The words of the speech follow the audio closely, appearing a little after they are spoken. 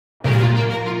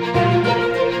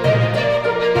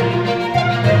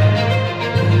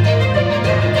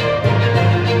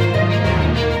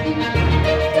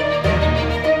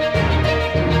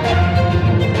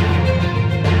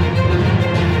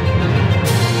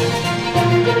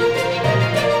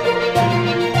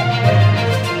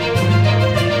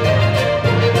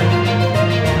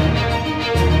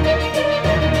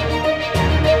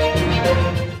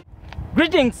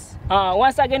Greetings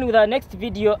once again with our next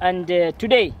video, and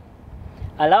today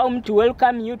allow me to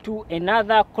welcome you to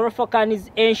another Khorfakkan's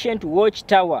ancient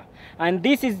watchtower, and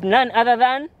this is none other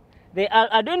than the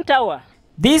Adwani Tower.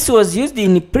 This was used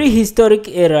in prehistoric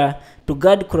era to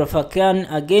guard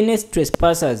Khorfakkan against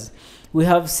trespassers. We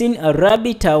have seen a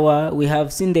Rabbi Tower, we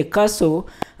have seen the castle,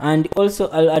 and also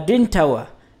Adwani Tower.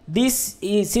 This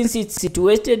is, since it's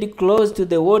situated close to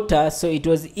the water, so it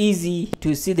was easy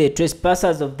to see the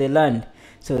trespassers of the land.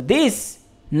 So this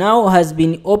now has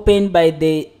been opened by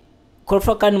the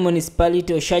Khorfakkan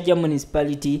municipality or Sharjah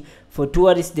municipality for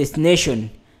tourist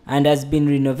destination and has been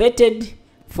renovated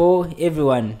for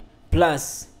everyone.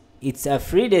 Plus, it's a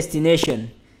free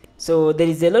destination. So there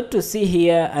is a lot to see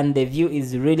here, and the view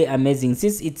is really amazing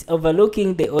since it's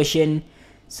overlooking the ocean.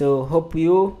 So hope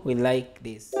you will like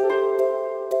this.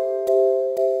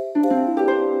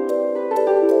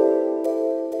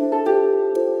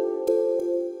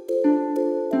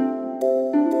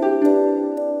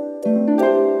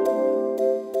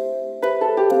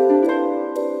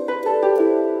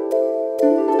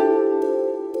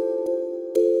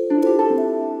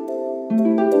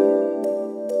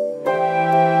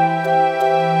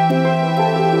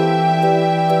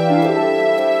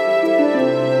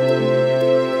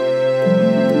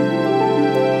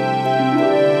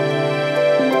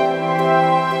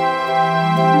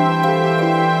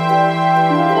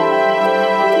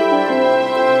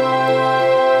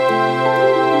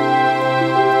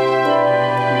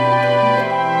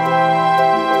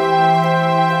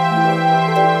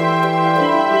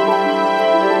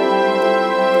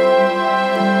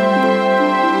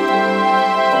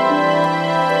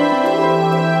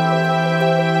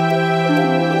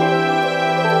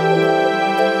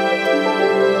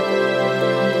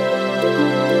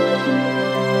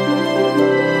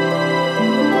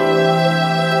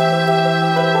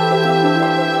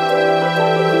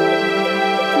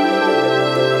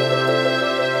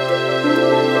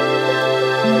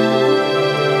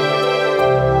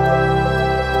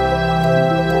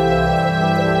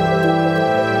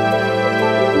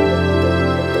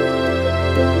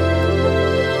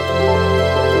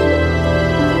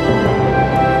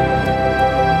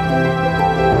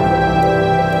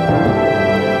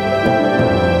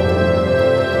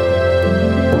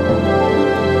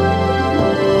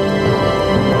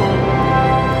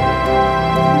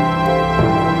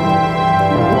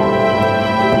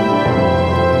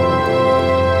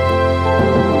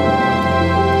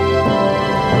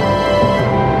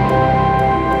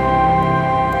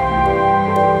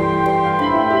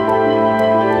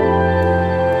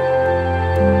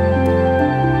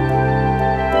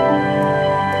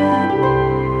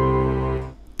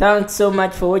 Thanks so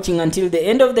much for watching until the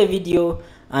end of the video,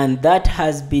 and that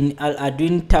has been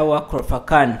Adwani Tower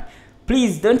Khorfakkan.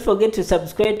 Please don't forget to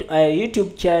subscribe to our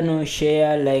YouTube channel,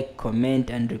 share, like,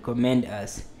 comment, and recommend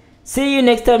us. See you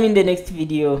next time in the next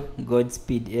video.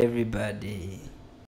 Godspeed everybody.